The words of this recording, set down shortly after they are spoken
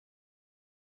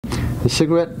The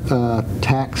cigarette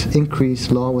tax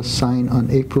increase law was signed on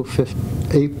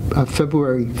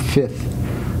February 5th,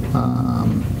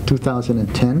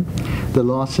 2010. The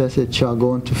law says it shall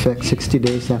go into effect 60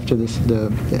 days after it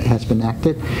has been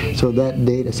enacted, so that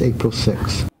date is April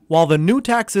 6th. While the new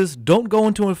taxes don't go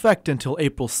into effect until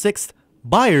April 6th,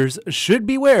 buyers should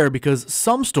beware because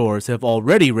some stores have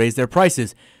already raised their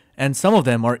prices, and some of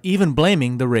them are even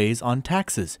blaming the raise on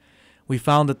taxes. We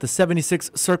found that the 76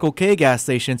 Circle K gas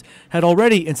stations had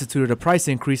already instituted a price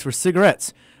increase for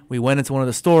cigarettes. We went into one of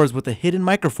the stores with a hidden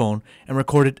microphone and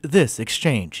recorded this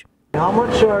exchange. How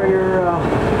much are your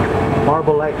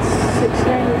marble lights?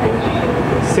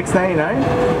 $6.99. $6.99?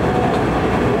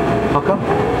 How come?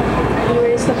 You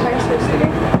raised the price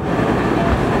yesterday.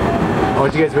 Why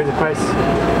did you guys raise the price?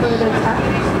 For the tax,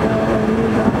 the new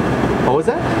law. What was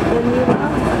that? The new law,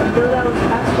 the bill that was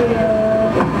passed for the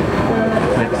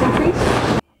tax increase.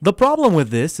 The problem with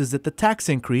this is that the tax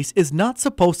increase is not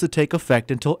supposed to take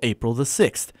effect until April the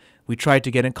 6th. We tried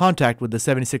to get in contact with the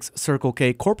 76 Circle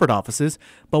K corporate offices,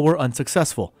 but were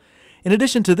unsuccessful. In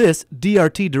addition to this,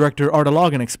 DRT Director Arda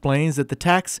Logan explains that the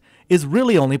tax is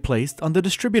really only placed on the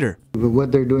distributor.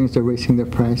 What they're doing is they're raising their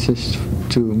prices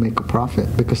to make a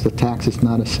profit because the tax is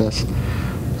not assessed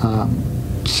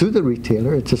to the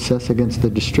retailer, it's assessed against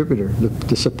the distributor,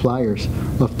 the suppliers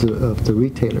of the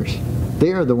retailers.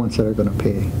 They are the ones that are going to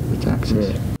pay the taxes.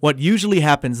 Yeah. What usually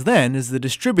happens then is the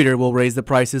distributor will raise the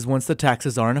prices once the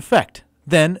taxes are in effect.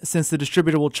 Then, since the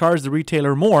distributor will charge the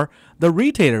retailer more, the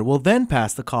retailer will then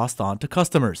pass the cost on to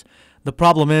customers. The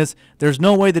problem is, there's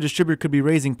no way the distributor could be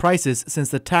raising prices since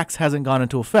the tax hasn't gone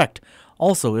into effect.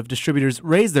 Also, if distributors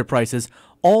raise their prices,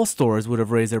 all stores would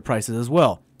have raised their prices as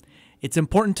well. It's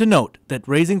important to note that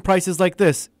raising prices like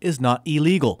this is not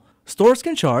illegal. Stores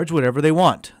can charge whatever they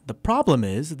want. The problem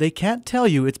is they can't tell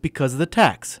you it's because of the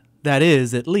tax. That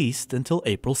is, at least until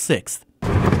April 6th.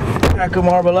 Pack of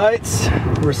marble lights,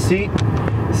 receipt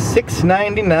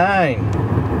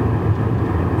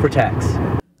 $6.99 for tax.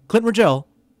 Clint Rogel,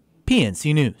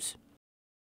 PNC News.